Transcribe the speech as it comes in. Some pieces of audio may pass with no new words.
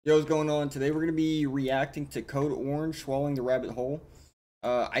Yo, what's going on? Today we're going to be reacting to Code Orange, Swallowing the Rabbit Hole.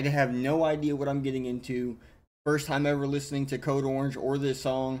 I have no idea what I'm getting into. First time ever listening to Code Orange or this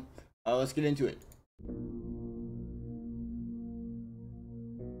song. Let's get into it.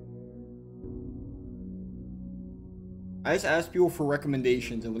 I just ask people for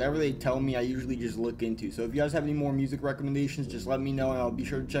recommendations, and whatever they tell me, I usually just look into. So if you guys have any more music recommendations, just let me know and I'll be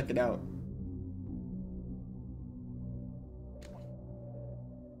sure to check it out.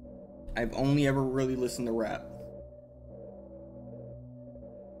 I've only ever really listened to rap.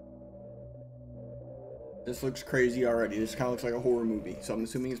 This looks crazy already. This kind of looks like a horror movie, so I'm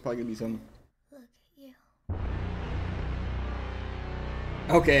assuming it's probably gonna be some. Look at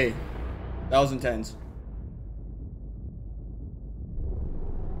you. Okay, that was intense.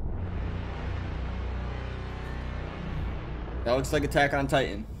 That looks like Attack on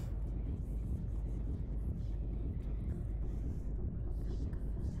Titan.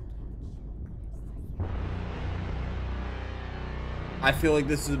 I feel like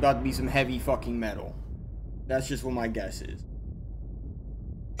this is about to be some heavy fucking metal. That's just what my guess is.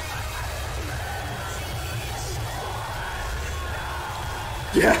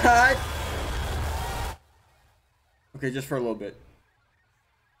 God! Okay, just for a little bit.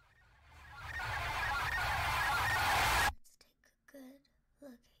 Let's take a good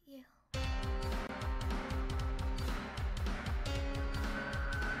look at you.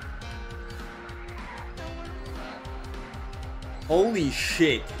 Holy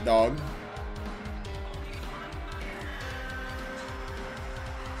shit, dog.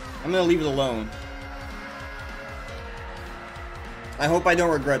 I'm gonna leave it alone. I hope I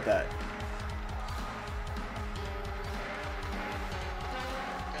don't regret that.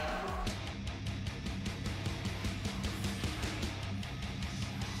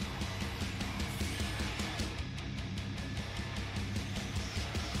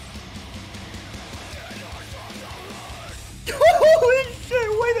 Holy shit,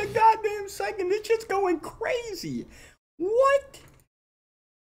 wait a goddamn second. This shit's going crazy. What?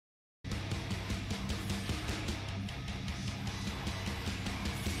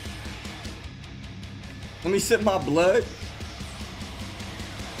 Let me sip my blood.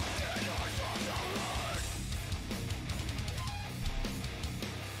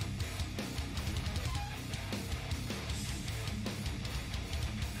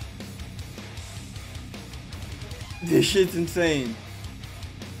 This shit's insane.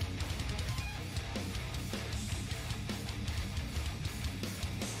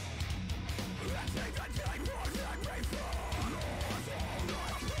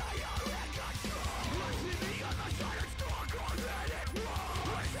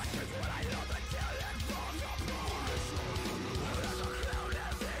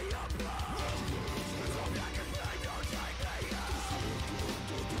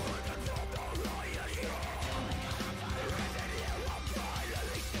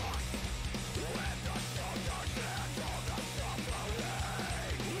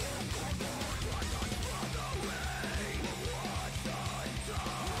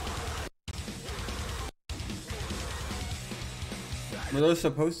 Were those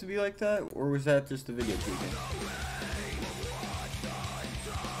supposed to be like that, or was that just the video tweaking?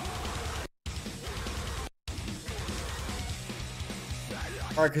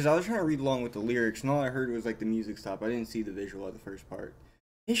 Alright, because I was trying to read along with the lyrics, and all I heard was like the music stop. I didn't see the visual of the first part.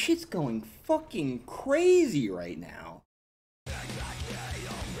 This shit's going fucking crazy right now.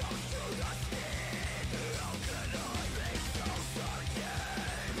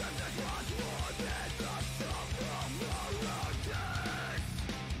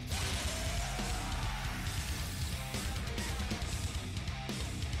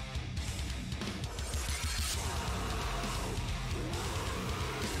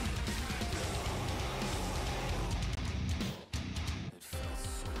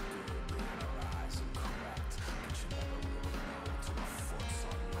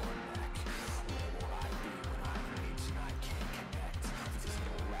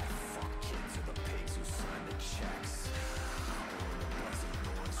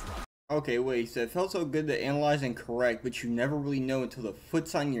 Okay, wait, so it felt so good to analyze and correct, but you never really know until the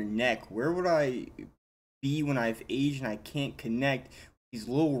foot's on your neck. Where would I be when I've aged and I can't connect? These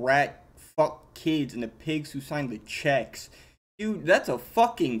little rat fuck kids and the pigs who signed the checks. Dude, that's a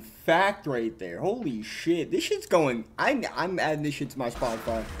fucking fact right there. Holy shit. This shit's going... I'm adding this shit to my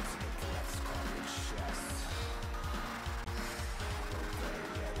Spotify.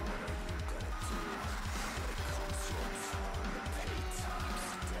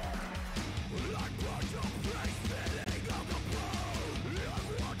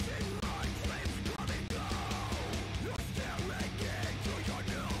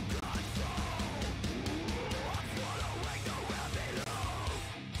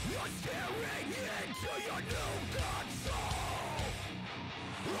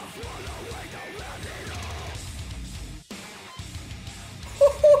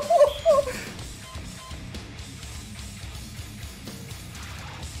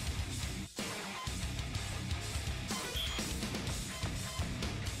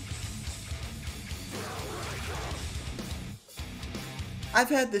 I've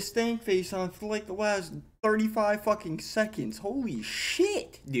had this stank face on for like the last 35 fucking seconds. Holy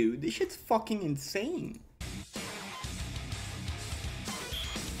shit, dude. This shit's fucking insane.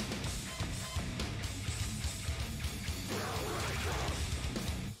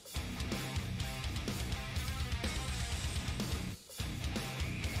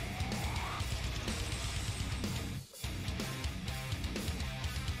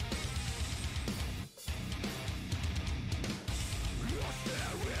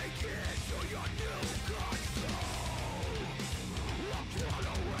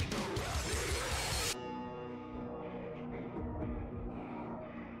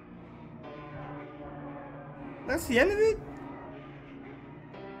 That's the end of it?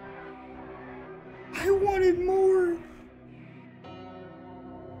 I wanted more.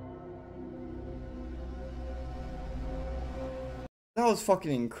 That was fucking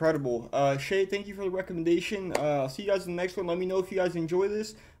incredible. Shay, thank you for the recommendation. I'll see you guys in the next one. Let me know if you guys enjoy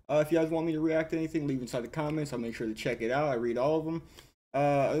this. If you guys want me to react to anything, leave inside the comments. I'll make sure to check it out. I read all of them.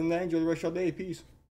 Other than that, enjoy the rest of your day. Peace.